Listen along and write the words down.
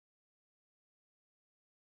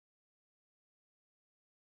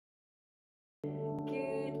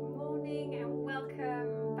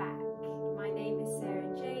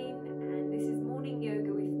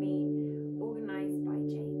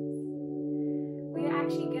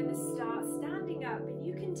actually going to start standing up, and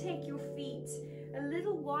you can take your feet a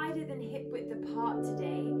little wider than hip width apart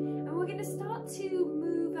today, and we're going to start to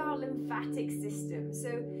move our lymphatic system. So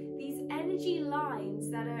these energy lines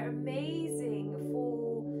that are amazing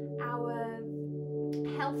for our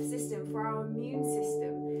health system, for our immune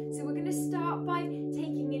system. So we're going to start by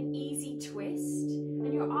taking an easy twist,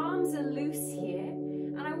 and your arms are loose here,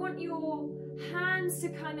 and I want your hands to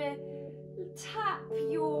kind of tap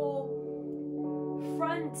your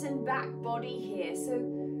front and back body here. So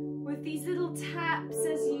with these little taps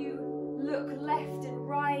as you look left and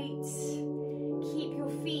right, keep your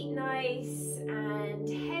feet nice and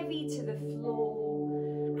heavy to the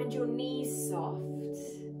floor and your knees soft.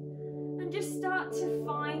 And just start to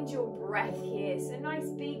find your breath here. So nice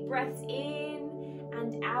big breaths in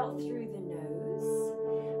and out through the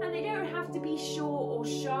nose. And they don't have to be short or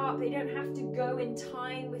sharp. They don't have to go in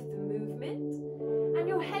time with the movement. And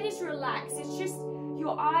your head is relaxed. It's just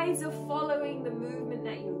your eyes are following the movement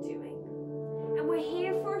that you're doing. And we're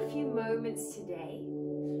here for a few moments today.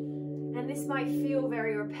 And this might feel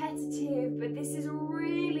very repetitive, but this is a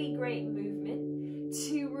really great movement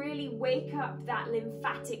to really wake up that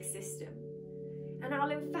lymphatic system. And our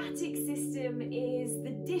lymphatic system is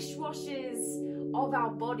the dishwashers of our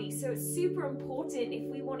body. So it's super important if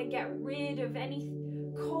we want to get rid of any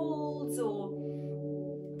colds or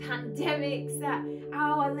pandemics, that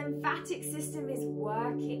our lymphatic system is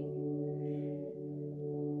working.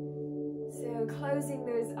 So closing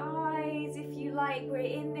those eyes, if you like, we're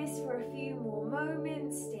in this for a few more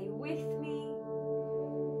moments. Stay with me.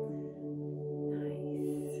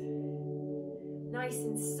 Nice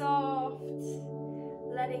and soft.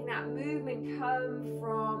 Letting that movement come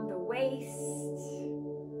from the waist.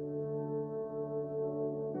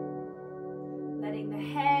 Letting the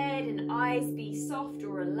head and eyes be soft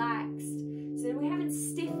or relaxed. So we haven't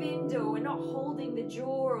stiffened or we're not holding the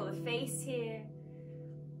jaw or the face here.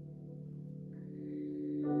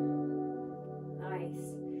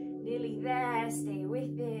 Nice. Nearly there, stay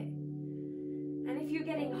with it. And if you're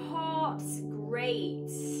getting hot,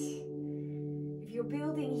 great. If you're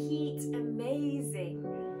building heat, amazing.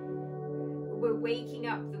 We're waking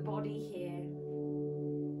up the body here.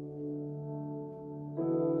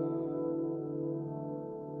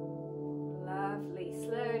 Lovely.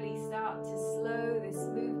 Slowly start to slow this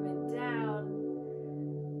movement down.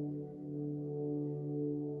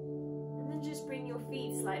 And then just bring your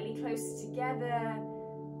feet slightly closer together.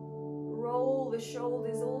 Roll the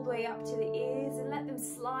shoulders all the way up to the ears and let them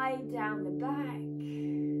slide down the back.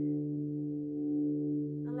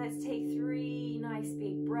 And let's take 3 nice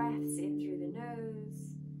big breaths in through the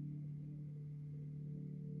nose.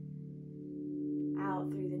 Out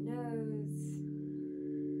through the nose.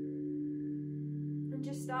 And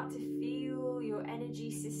just start to feel your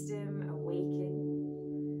energy system awaken.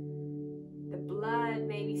 The blood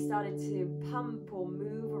maybe started to pump or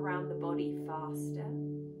move around the body faster.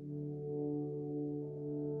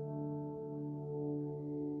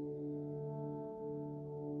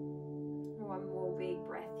 One more big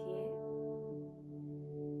breath here.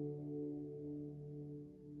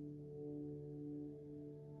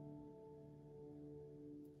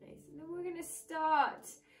 Nice. And then we're going to start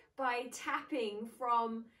by tapping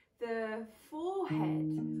from the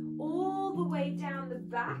forehead all the way down the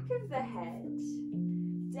back of the head,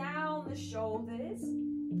 down the shoulders,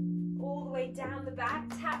 all the way down the back,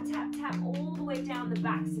 tap, tap, tap, all the way down the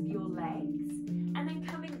backs of your legs, and then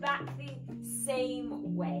coming back the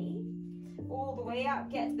same way, all the way up,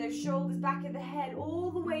 get those shoulders, back of the head,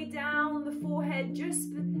 all the way down the forehead,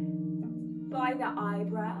 just by the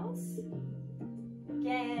eyebrows.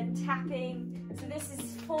 Again, tapping. So this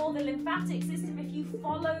is for the lymphatic system. If you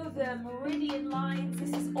follow the meridian lines,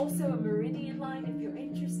 this is also a meridian line if you're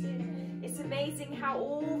interested. It's amazing how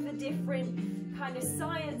all the different kind of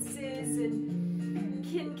sciences and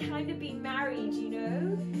can kind of be married, you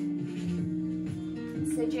know?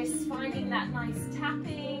 So just finding that nice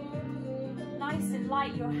tapping, nice and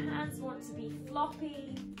light. Your hands want to be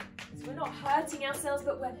floppy. So we're not hurting ourselves,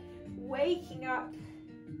 but we're waking up.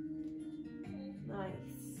 Nice.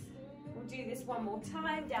 We'll do this one more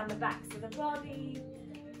time, down the backs of the body.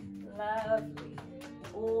 Lovely.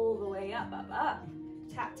 All the way up, up, up.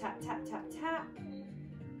 Tap, tap, tap, tap, tap.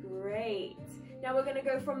 Great. Now we're going to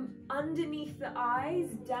go from underneath the eyes,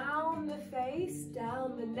 down the face,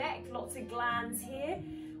 down the neck, lots of glands here,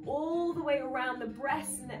 all the way around the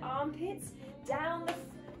breasts and the armpits, down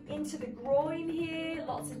into the groin here,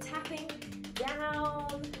 lots of tapping,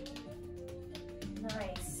 down.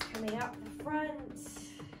 Nice. Coming up the front.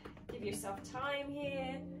 Give yourself time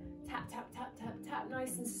here. Tap, tap, tap, tap, tap.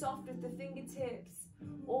 Nice and soft with the fingertips.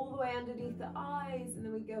 all the way underneath the eyes, and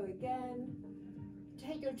then we go again.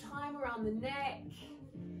 Take your time around the neck,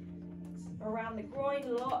 around the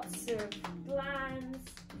groin, lots of glands,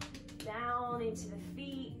 down into the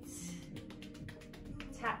feet.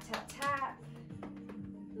 Tap, tap, tap.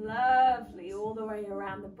 Lovely, all the way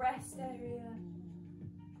around the breast area.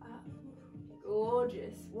 Up.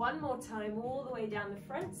 Gorgeous. One more time, all the way down the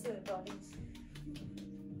front of the body.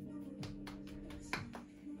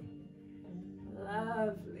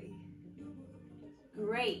 Lovely.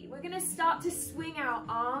 Great. We're going to start to swing our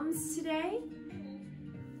arms today.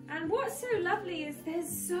 And what's so lovely is there's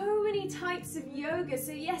so many types of yoga.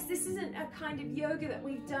 So yes, this isn't a kind of yoga that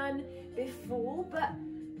we've done before, but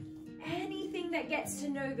anything that gets to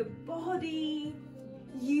know the body,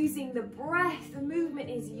 using the breath, the movement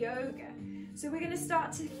is yoga. So we're going to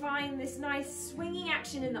start to find this nice swinging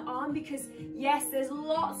action in the arm because yes, there's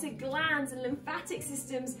lots of glands and lymphatic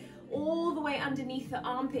systems all the way underneath the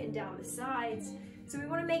armpit and down the sides. So we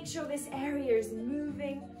want to make sure this area is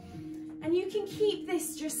moving. And you can keep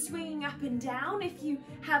this just swinging up and down if you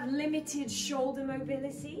have limited shoulder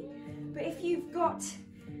mobility. But if you've got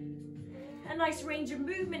a nice range of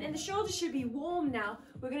movement and the shoulders should be warm now,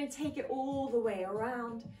 we're going to take it all the way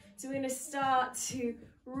around. So we're going to start to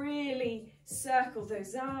really circle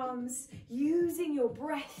those arms, using your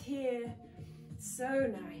breath here.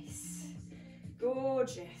 So nice.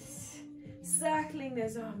 Gorgeous. Circling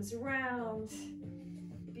those arms around.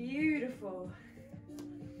 Beautiful.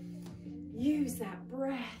 Use that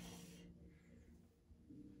breath.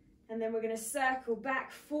 And then we're going to circle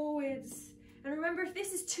back forwards. And remember, if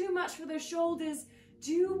this is too much for the shoulders,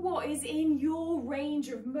 do what is in your range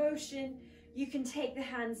of motion. You can take the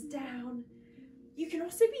hands down. You can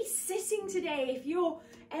also be sitting today if your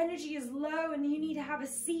energy is low and you need to have a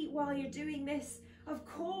seat while you're doing this. Of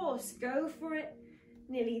course, go for it.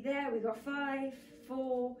 Nearly there. We've got 5,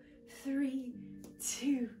 4, 3,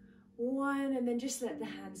 2, 1, and then just let the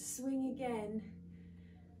hands swing again.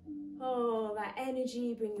 Oh, that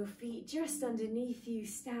energy, bring your feet just underneath you,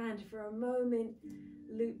 stand for a moment,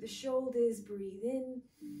 loop the shoulders, breathe in,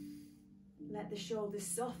 let the shoulders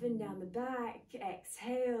soften down the back,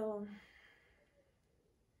 exhale,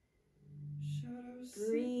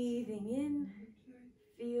 breathing in,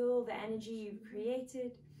 feel the energy you've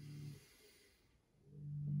created,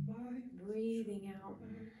 breathing out.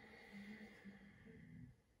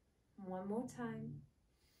 One more time.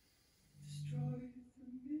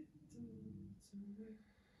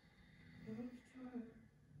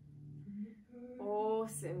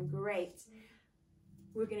 Awesome, great.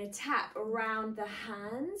 We're going to tap around the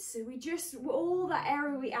hands. So we just, all that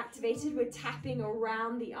area we activated, we're tapping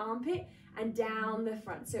around the armpit and down the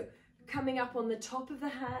front. So coming up on the top of the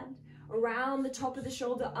hand, around the top of the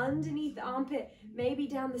shoulder, underneath the armpit, maybe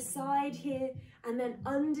down the side here, and then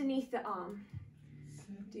underneath the arm.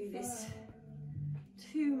 Do this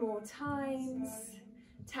 2 more times.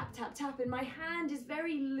 Tap, tap, tap. And my hand is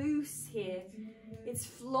very loose here. It's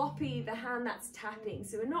floppy, the hand that's tapping.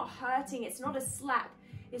 So we're not hurting. It's not a slap.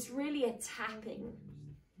 It's really a tapping.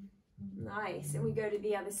 Nice. And we go to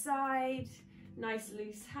the other side. Nice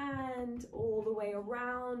loose hand all the way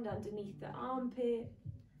around underneath the armpit.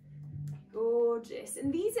 Gorgeous.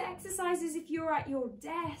 And these are exercises if you're at your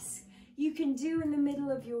desk, you can do in the middle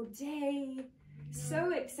of your day.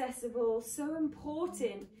 So accessible, so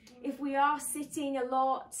important. If we are sitting a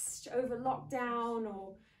lot over lockdown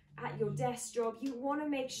or at your desk job, you want to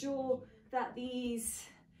make sure that these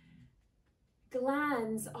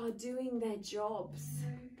glands are doing their jobs,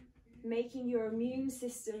 making your immune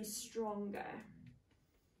system stronger.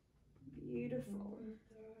 Beautiful.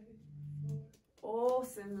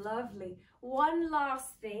 Awesome, lovely. One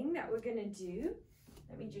last thing that we're going to do.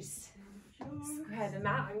 Let me just square them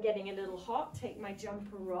out. I'm getting a little hot. Take my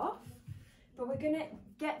jumper off. But we're going to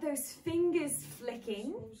get those fingers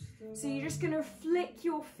flicking. So you're just going to flick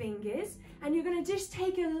your fingers and you're going to just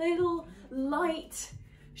take a little light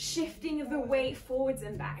shifting of the weight forwards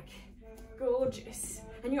and back. Gorgeous.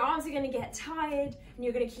 And your arms are going to get tired and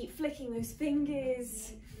you're going to keep flicking those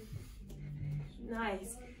fingers.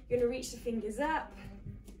 Nice. You're going to reach the fingers up.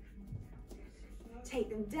 Take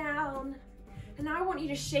them down. And now I want you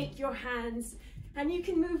to shake your hands and you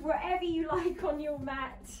can move wherever you like on your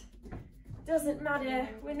mat. Doesn't matter,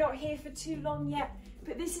 we're not here for too long yet,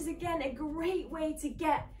 but this is again a great way to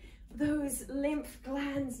get those lymph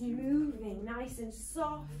glands moving nice and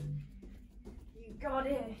soft. You got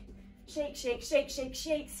it. Shake, shake, shake, shake,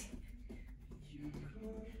 shake.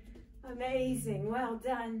 Amazing, well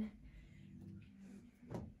done.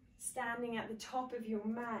 Standing at the top of your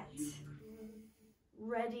mat,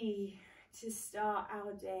 ready to start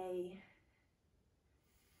our day.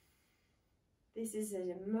 This is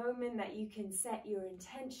a moment that you can set your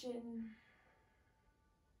intention.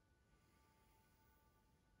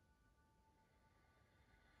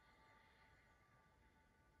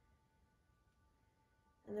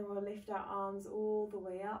 And then we'll lift our arms all the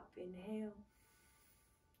way up. Inhale.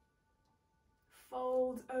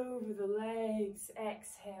 Fold over the legs.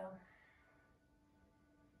 Exhale.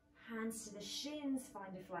 Hands to the shins.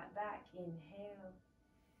 Find a flat back. Inhale.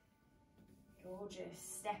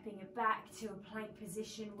 Gorgeous. Stepping it back to a plank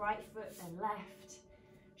position. Right foot then left.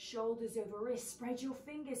 Shoulders over wrists. Spread your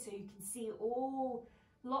fingers so you can see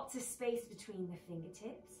lots of space between the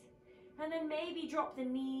fingertips. And then maybe drop the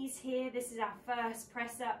knees here. This is our first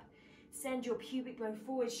press up. Send your pubic bone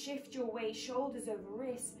forward. Shift your weight. Shoulders over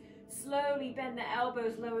wrists. Slowly bend the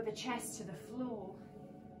elbows. Lower the chest to the floor.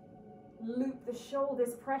 Loop the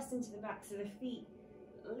shoulders. Press into the backs of the feet.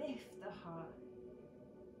 Lift the heart.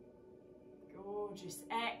 Gorgeous.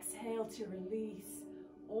 Exhale to release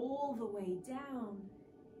all the way down.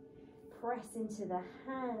 Press into the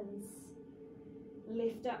hands.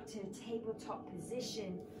 Lift up to a tabletop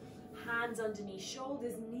position. Hands underneath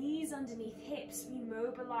shoulders, knees underneath hips. We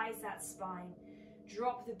mobilize that spine.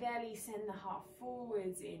 Drop the belly, send the heart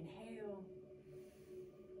forwards. Inhale.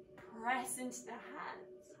 Press into the hands.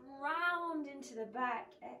 Round into the back.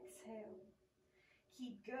 Exhale.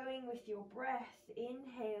 Keep going with your breath.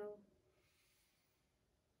 Inhale.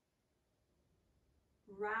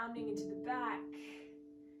 Rounding into the back.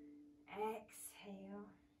 Exhale.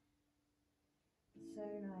 So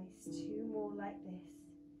nice. 2 more like this.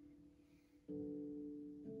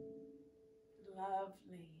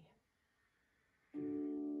 Lovely.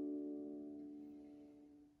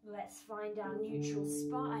 Let's find our neutral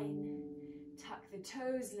spine. Tuck the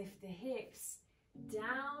toes, lift the hips.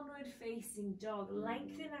 Downward facing dog.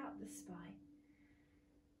 Lengthen out the spine.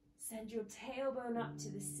 Send your tailbone up to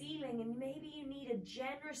the ceiling, and maybe you need a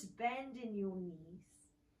generous bend in your knees.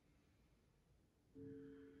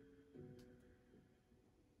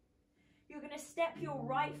 You're going to step your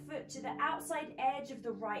right foot to the outside edge of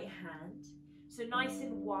the right hand. So nice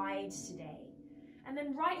and wide today. And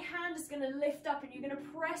then right hand is going to lift up and you're going to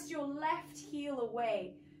press your left heel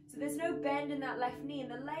away. So there's no bend in that left knee and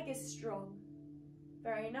the leg is strong.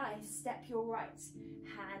 Very nice. Step your right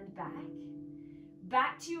hand back.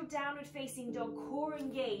 Back to your downward facing dog, core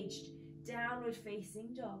engaged. Downward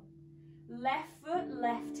facing dog. Left foot,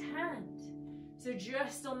 left hand. So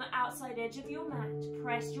just on the outside edge of your mat,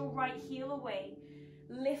 press your right heel away.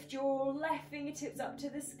 Lift your left fingertips up to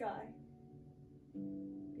the sky.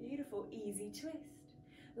 Beautiful, easy twist.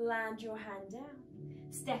 Land your hand down.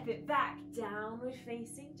 Step it back, downward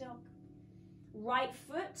facing dog. Right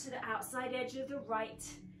foot to the outside edge of the right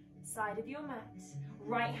side of your mat.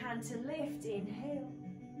 Right hand to lift, inhale.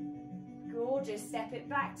 Gorgeous, step it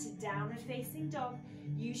back to downward facing dog.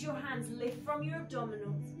 Use your hands, lift from your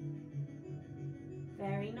abdominals.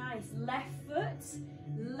 Very nice. Left foot,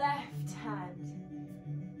 left hand.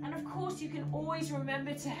 And of course, you can always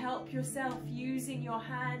remember to help yourself using your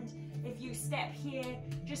hand. If you step here,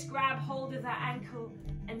 just grab hold of that ankle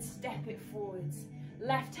and step it forwards.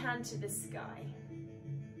 Left hand to the sky.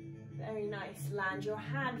 Very nice. Land your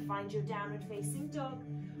hand, find your downward facing dog.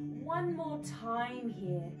 One more time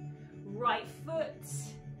here. Right foot.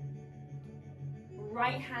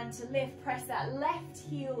 Right hand to lift. Press that left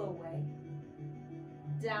heel away.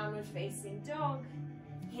 Downward facing dog,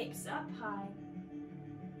 hips up high.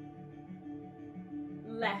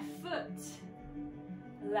 Left foot,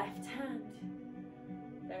 left hand.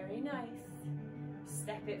 Very nice.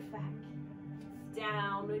 Step it back.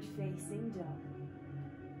 Downward facing dog.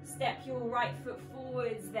 Step your right foot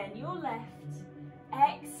forwards, then your left.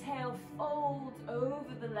 Exhale, fold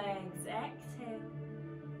over the legs. Exhale.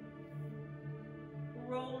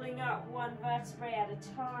 Rolling up one vertebrae at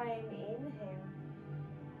a time. Inhale.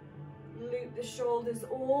 Loop the shoulders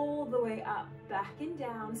all the way up, back and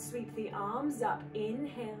down. Sweep the arms up.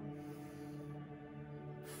 Inhale.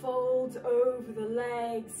 Fold over the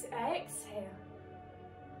legs. Exhale.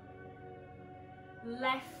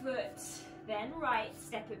 Left foot, then right.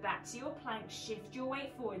 Step it back to your plank. Shift your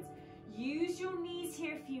weight forwards. Use your knees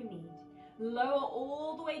here if you need. Lower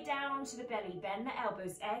all the way down onto the belly. Bend the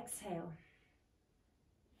elbows. Exhale.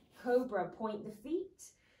 Cobra, point the feet.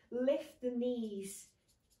 Lift the knees.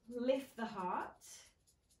 Lift the heart.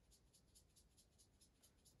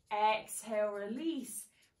 Exhale, release.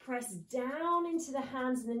 Press down into the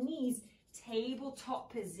hands and the knees.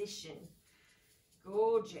 Tabletop position.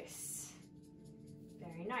 Gorgeous.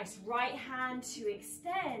 Very nice. Right hand to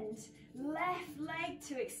extend. Left leg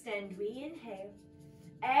to extend. We inhale.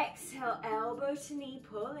 Exhale, elbow to knee,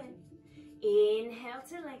 pull in. Inhale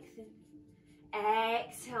to lengthen.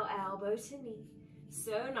 Exhale, elbow to knee.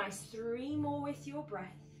 So nice. 3 more with your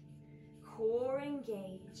breath. Core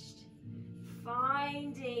engaged.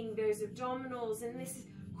 Finding those abdominals, and this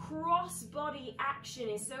cross-body action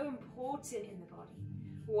is so important in the body.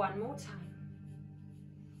 1 more time.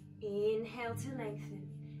 Inhale to lengthen.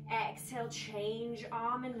 Exhale, change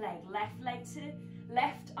arm and leg.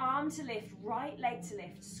 Left arm to lift, right leg to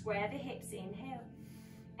lift. Square the hips, inhale.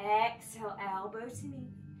 Exhale, elbow to knee.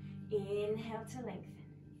 Inhale to lengthen.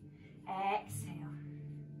 Exhale.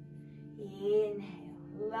 Inhale.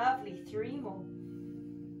 Lovely. 3 more.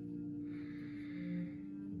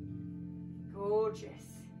 Gorgeous.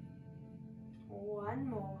 1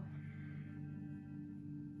 more.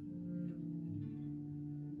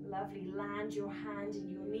 Lovely. Land your hand in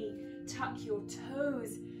your knee. Tuck your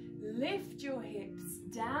toes. Lift your hips.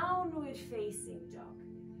 Downward facing dog.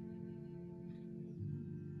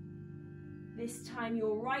 This time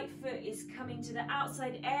your right foot is coming to the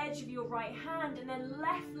outside edge of your right hand, and then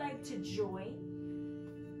left leg to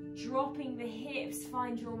join. Dropping the hips,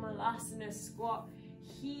 find your Malasana squat.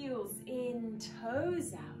 Heels in,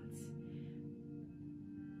 toes out.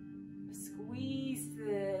 Squeeze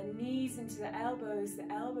the knees into the elbows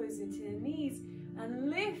into the knees,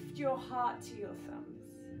 and lift your heart to your thumbs.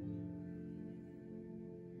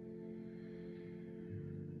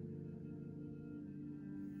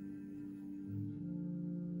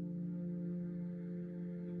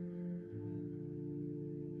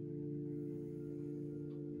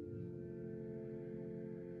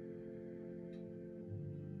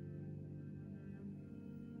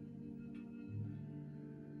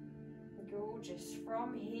 Gorgeous.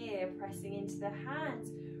 From here, pressing into the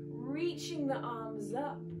hands, reaching the arms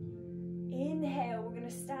up. Inhale, we're going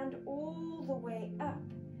to stand all the way up.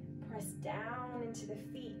 Press down into the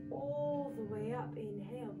feet, all the way up.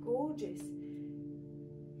 Inhale, gorgeous.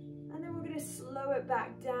 And then we're going to slow it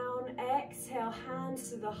back down. Exhale,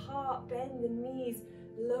 hands to the heart, bend the knees,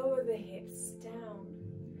 lower the hips down.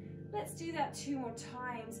 Let's do that 2 more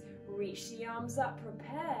times. Reach the arms up,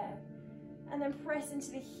 prepare. And then press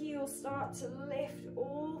into the heels, start to lift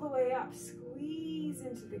all the way up, squeeze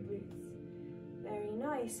into the glutes. Very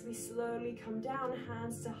nice. We slowly come down,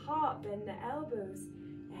 hands to heart, bend the elbows.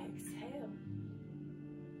 Exhale.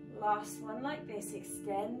 Last one like this.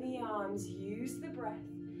 Extend the arms, use the breath.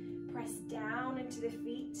 Press down into the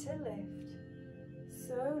feet to lift.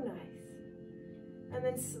 So nice. And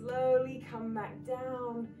then slowly come back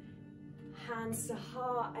down, hands to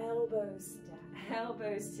heart, elbows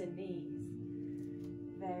to knees.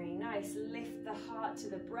 Very nice. Lift the heart to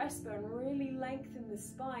the breastbone, really lengthen the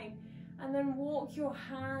spine, and then walk your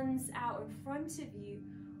hands out in front of you,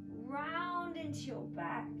 round into your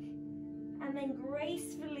back, and then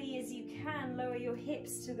gracefully as you can, lower your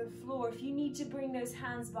hips to the floor. If you need to bring those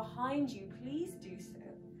hands behind you, please do so.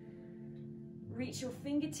 Reach your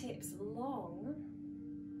fingertips long,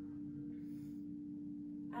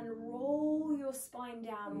 and roll your spine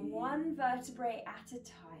down 1 vertebrae at a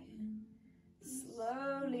time.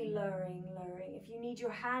 Slowly lowering. If you need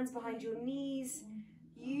your hands behind your knees,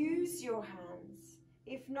 use your hands.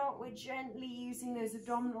 If not, we're gently using those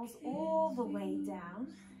abdominals all the way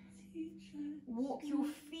down. Walk your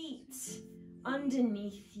feet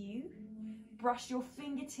underneath you. Brush your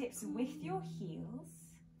fingertips with your heels.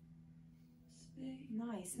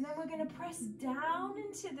 Nice. And then we're going to press down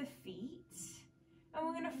into the feet. And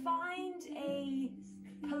we're going to find a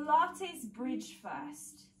Pilates bridge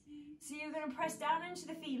first. So you're going to press down into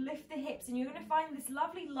the feet, lift the hips, and you're going to find this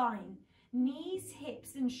lovely line, knees,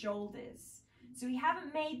 hips, and shoulders. So we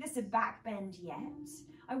haven't made this a back bend yet.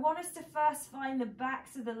 I want us to first find the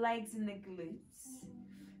backs of the legs and the glutes.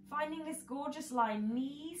 Finding this gorgeous line,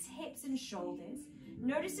 knees, hips, and shoulders.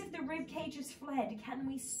 Notice if the rib cage is flared, can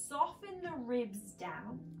we soften the ribs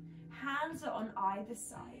down? Hands are on either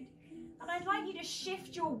side. And I'd like you to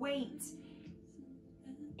shift your weight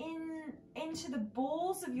into the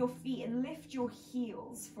balls of your feet and lift your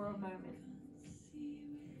heels for a moment.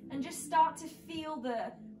 And just start to feel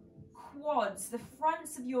the quads, the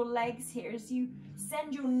fronts of your legs here as you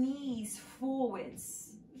send your knees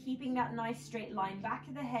forwards, keeping that nice straight line. Back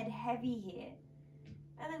of the head heavy here.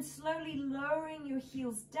 And then slowly lowering your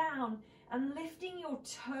heels down and lifting your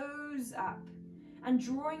toes up and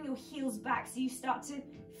drawing your heels back so you start to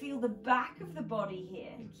feel the back of the body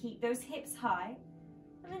here. Keep those hips high.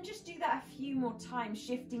 And then just do that a few more times,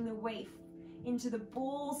 shifting the weight into the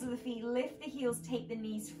balls of the feet. Lift the heels, take the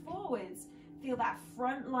knees forwards. Feel that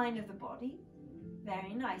front line of the body.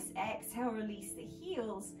 Very nice. Exhale, release the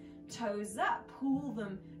heels. Toes up, pull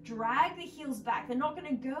them, drag the heels back. They're not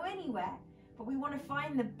going to go anywhere, But we want to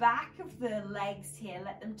find the back of the legs here,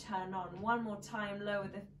 let them turn on. One more time, lower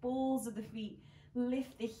the balls of the feet,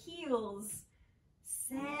 lift the heels,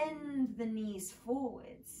 send the knees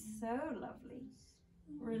forwards. So lovely.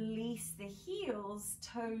 Release the heels,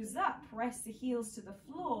 toes up, press the heels to the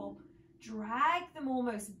floor, drag them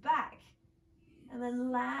almost back, and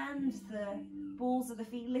then land the balls of the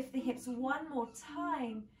feet, lift the hips one more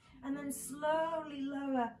time, and then slowly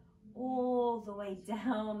lower all the way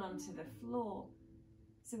down onto the floor.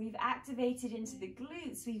 So we've activated into the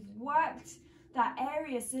glutes, we've worked that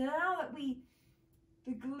area, so now that the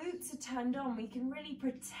glutes are turned on, we can really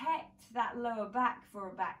protect that lower back for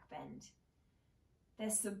a back bend.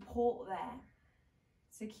 There's support there.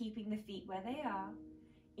 So keeping the feet where they are,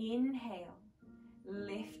 inhale,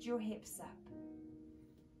 lift your hips up.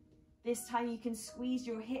 This time you can squeeze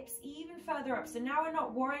your hips even further up. So now we're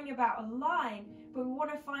not worrying about a line, but we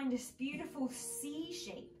want to find this beautiful C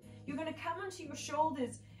shape. You're going to come onto your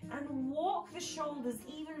shoulders and walk the shoulders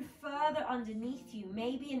even further underneath you,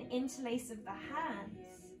 maybe an interlace of the hands.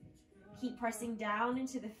 Keep pressing down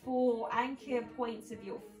into the 4 anchor points of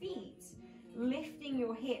your feet, lifting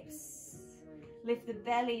your hips, lift the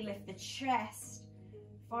belly, lift the chest.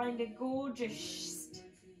 Find a gorgeous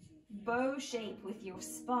bow shape with your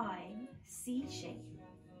spine, C shape.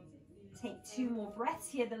 Take 2 more breaths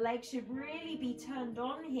here. The legs should really be turned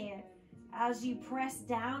on here as you press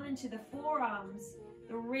down into the forearms,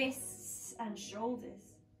 the wrists and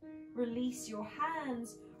shoulders. Release your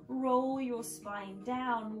hands, roll your spine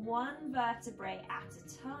down, 1 vertebrae at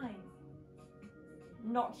a time.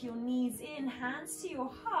 Knock your knees in, hands to your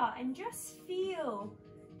heart, and just feel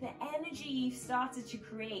the energy you've started to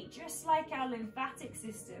create, just like our lymphatic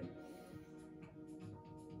system.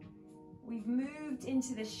 We've moved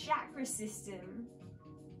into the chakra system,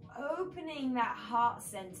 opening that heart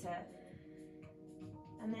center.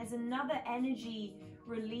 And there's another energy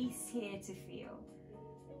release here to feel.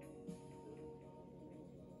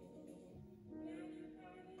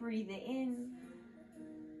 Breathe it in.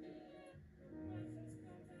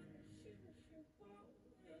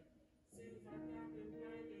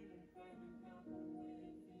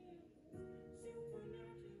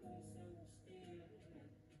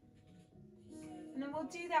 And then we'll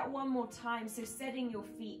do that one more time. So setting your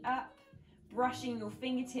feet up, brushing your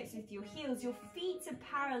fingertips with your heels. Your feet are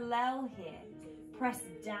parallel here. Press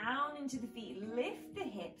down into the feet, lift the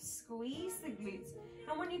hips, squeeze the glutes.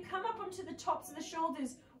 And when you come up onto the tops of the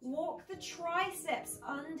shoulders, walk the triceps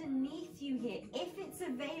underneath you here. If it's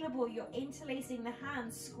available, you're interlacing the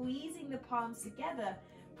hands, squeezing the palms together,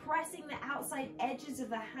 pressing the outside edges of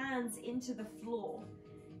the hands into the floor.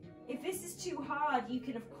 If this is too hard, you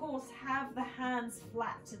can of course have the hands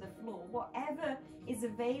flat to the floor, whatever is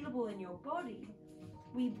available in your body.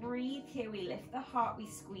 We breathe here, we lift the heart, we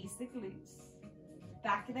squeeze the glutes.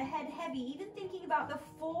 Back of the head heavy, even thinking about the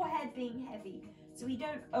forehead being heavy, so we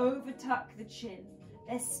don't over tuck the chin.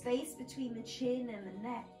 There's space between the chin and the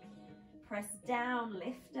neck. Press down,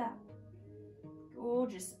 lift up.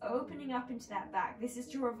 Gorgeous, opening up into that back. This is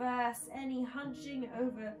to reverse any hunching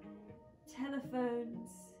over telephones,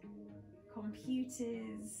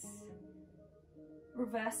 computers,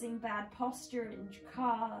 reversing bad posture in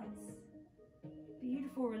cars.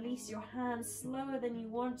 Beautiful, release your hands slower than you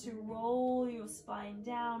want to. Roll your spine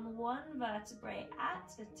down, 1 vertebrae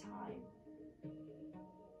at a time.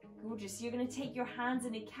 Gorgeous. You're going to take your hands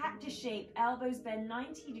in a cactus shape, elbows bend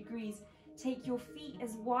 90 degrees. Take your feet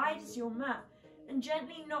as wide as your mat and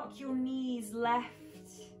gently knock your knees left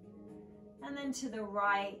and then to the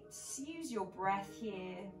right. Use your breath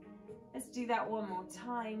here. Let's do that one more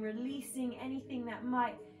time, releasing anything that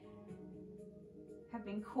might have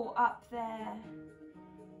been caught up there,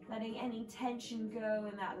 letting any tension go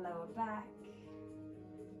in that lower back.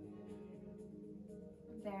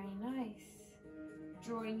 Very nice.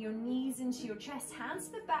 Drawing your knees into your chest, hands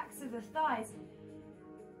to the backs of the thighs.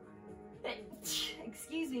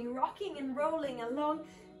 Excuse me, rocking and rolling along.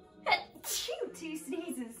 2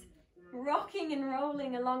 sneezes. Rocking and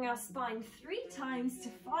rolling along our spine 3 times to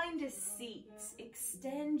find a seat.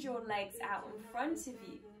 Extend your legs out in front of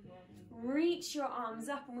you. Reach your arms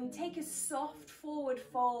up and we take a soft forward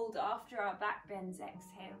fold after our back bends.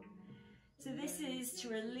 Exhale. So this is to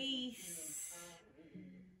release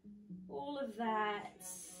all of that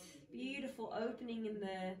beautiful opening in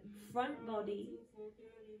the front body.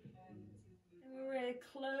 And we're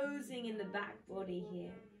closing in the back body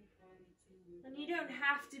here. And you don't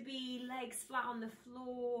have to be legs flat on the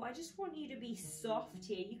floor. I just want you to be soft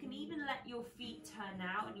here. You can even let your feet turn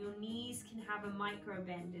out and your knees can have a micro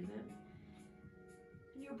bend in them.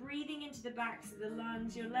 And you're breathing into the backs of the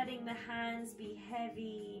lungs. You're letting the hands be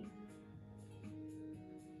heavy.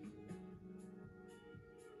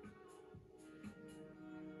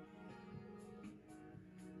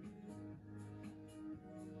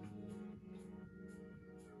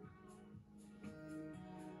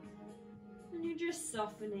 just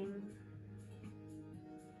softening.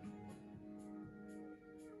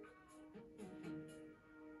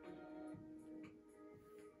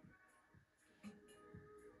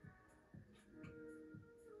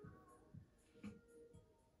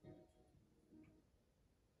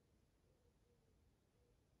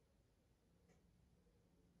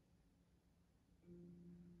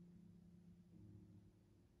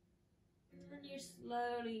 And you're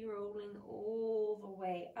slowly rolling all the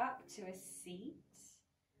way up to a seat.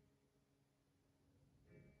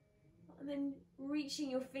 And then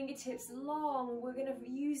reaching your fingertips long, we're going to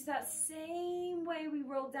use that same way we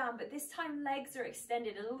rolled down, but this time legs are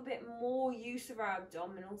extended, a little bit more use of our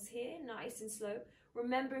abdominals here, nice and slow.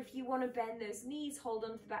 Remember, if you want to bend those knees, hold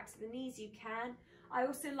on to the backs of the knees, you can. I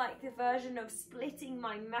also like the version of splitting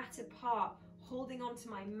my mat apart, holding onto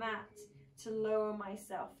my mat to lower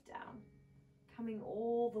myself down. Coming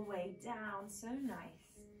all the way down, so nice.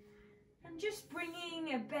 And just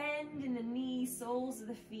bringing a bend in the knees, soles of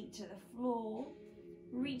the feet to the floor,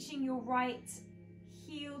 reaching your right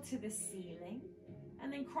heel to the ceiling,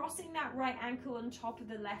 and then crossing that right ankle on top of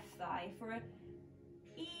the left thigh for an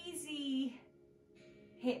easy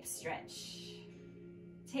hip stretch.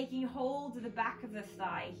 Taking hold of the back of the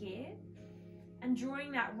thigh here, and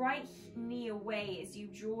drawing that right knee away as you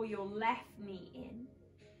draw your left knee in.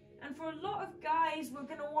 And for a lot of guys, we're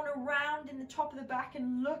going to want to round in the top of the back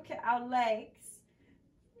and look at our legs.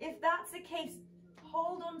 If that's the case,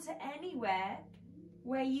 hold on to anywhere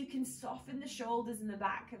where you can soften the shoulders and the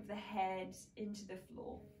back of the head into the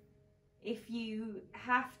floor. If you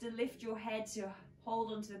have to lift your head to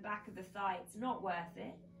hold onto the back of the thigh, it's not worth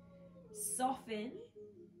it. Soften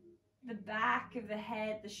the back of the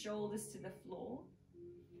head, the shoulders to the floor.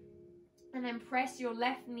 And then press your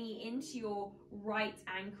left knee into your right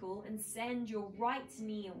ankle and send your right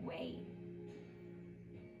knee away.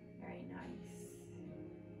 Very nice.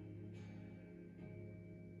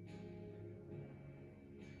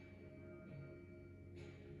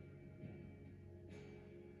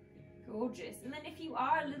 Gorgeous. And then if you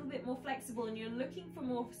are a little bit more flexible and you're looking for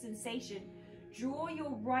more sensation, draw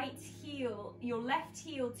your right heel, your left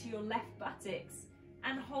heel to your left buttocks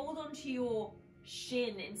and hold onto your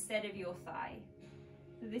shin instead of your thigh.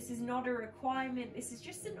 So this is not a requirement, this is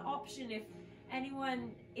just an option if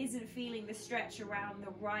anyone isn't feeling the stretch around the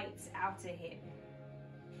right outer hip.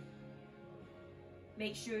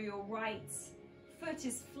 Make sure your right foot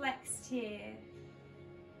is flexed here.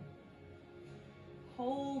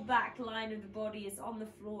 Whole back line of the body is on the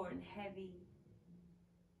floor and heavy.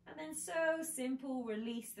 And then so simple,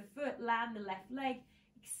 release the foot, land the left leg,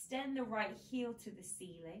 extend the right heel to the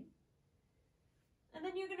ceiling. And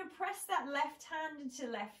then you're going to press that left hand into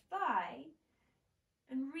left thigh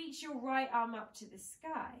and reach your right arm up to the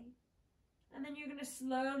sky. And then you're going to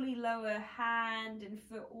slowly lower hand and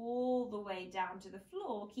foot all the way down to the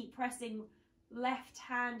floor. Keep pressing left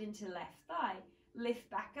hand into left thigh. Lift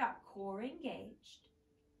back up, core engaged.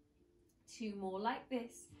 2 more like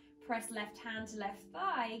this. Press left hand to left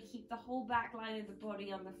thigh. Keep the whole back line of the body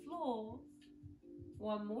on the floor.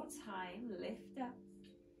 1 more time, lift up.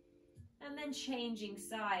 And then changing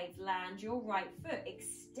sides, land your right foot,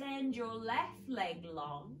 extend your left leg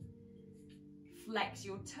long, flex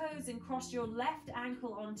your toes and cross your left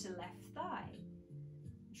ankle onto left thigh.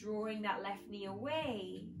 Drawing that left knee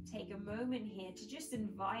away, take a moment here to just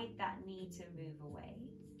invite that knee to move away.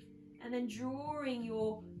 And then drawing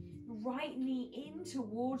your right knee in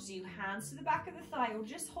towards you, hands to the back of the thigh or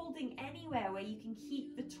just holding anywhere where you can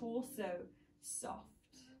keep the torso soft.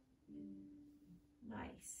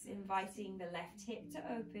 Nice, inviting the left hip to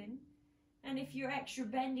open. And if you're extra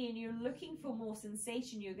bendy and you're looking for more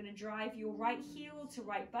sensation, you're going to drive your right heel to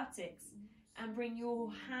right buttocks and bring your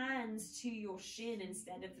hands to your shin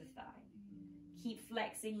instead of the thigh. Keep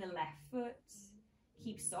flexing the left foot.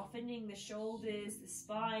 Keep softening the shoulders, the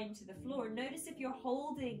spine to the floor. Notice if you're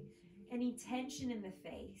holding any tension in the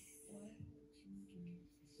face.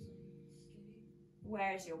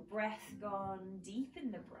 Where's your breath gone?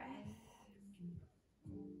 Deepen the breath.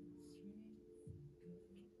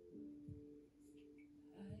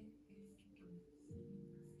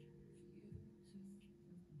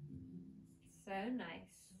 So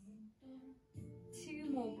nice. 2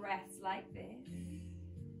 more breaths like this.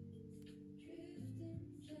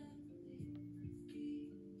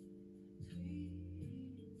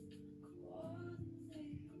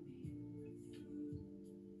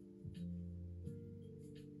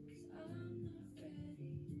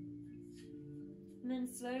 And then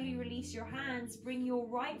slowly release your hands. Bring your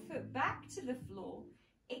right foot back to the floor.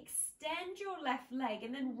 Extend your left leg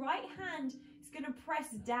and then right hand is going to press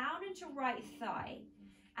down into right thigh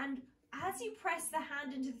and as you press the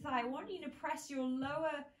hand into the thigh, I want you to press your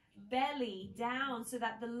lower belly down so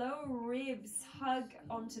that the lower ribs hug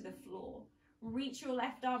onto the floor. Reach your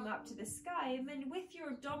left arm up to the sky, and then with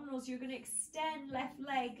your abdominals, you're going to extend left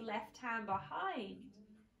leg, left hand behind.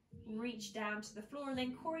 Reach down to the floor, and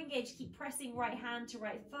then core engage. Keep pressing right hand to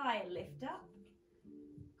right thigh. Lift up.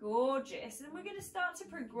 Gorgeous. And we're going to start to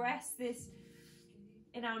progress this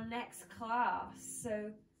in our next class.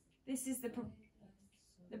 So this is the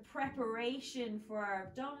preparation for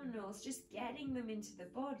our abdominals, just getting them into the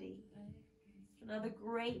body. Another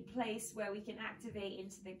great place where we can activate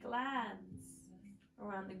into the glands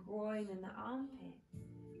around the groin and the armpit.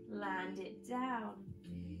 Land it down.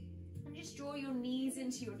 And just draw your knees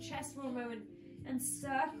into your chest for a moment and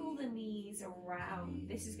circle the knees around.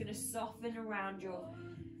 This is going to soften around your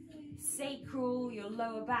sacral, your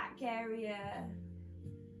lower back area.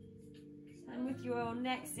 And with your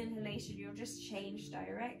next inhalation, you'll just change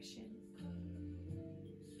direction.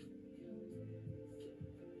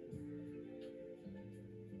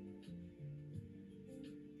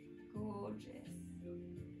 Gorgeous.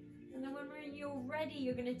 And then when you're ready,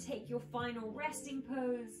 you're going to take your final resting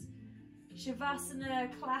pose. Shavasana,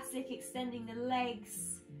 classic, extending the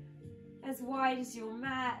legs as wide as your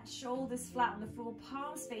mat, shoulders flat on the floor,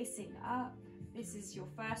 palms facing up. This is your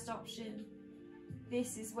first option.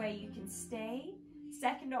 This is where you can stay.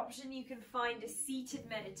 Second option, you can find a seated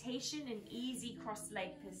meditation, an easy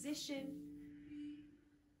cross-leg position.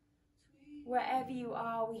 Wherever you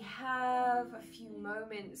are, we have a few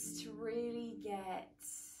moments to really get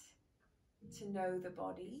to know the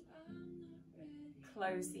body.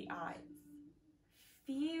 Close the eyes.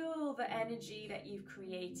 Feel the energy that you've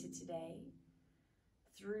created today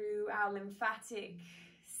through our lymphatic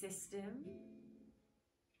system,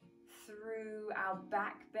 through our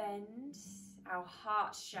back bend, our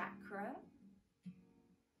heart chakra.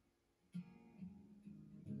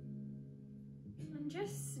 And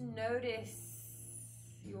just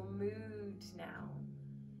notice your mood now.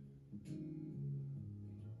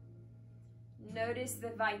 Notice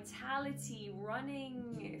the vitality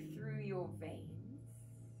running through your veins.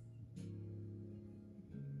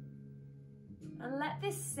 And let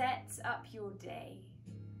this set up your day.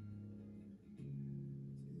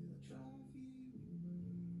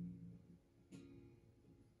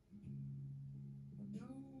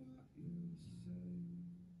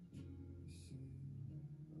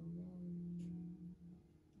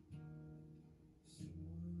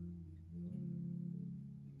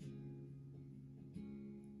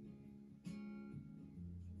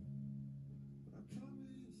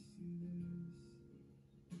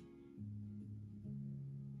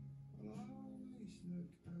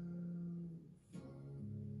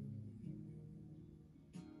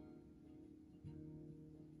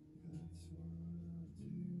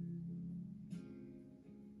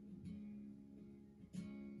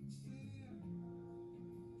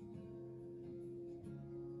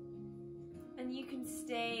 And you can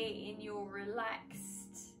stay in your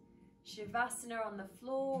relaxed Shavasana on the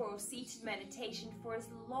floor or seated meditation for as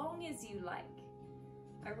long as you like.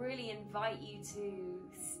 I really invite you to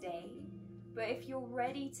stay. But if you're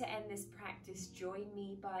ready to end this practice, join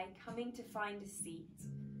me by coming to find a seat.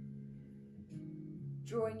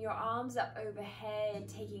 Drawing your arms up overhead,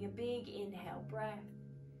 taking a big inhale breath.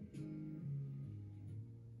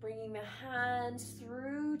 Bringing the hands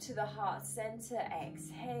through to the heart center,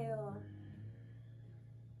 exhale.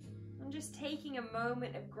 And just taking a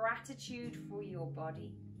moment of gratitude for your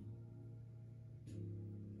body,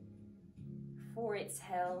 for its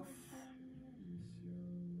health.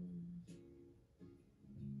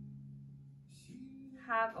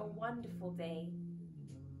 Have a wonderful day.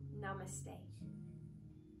 Namaste.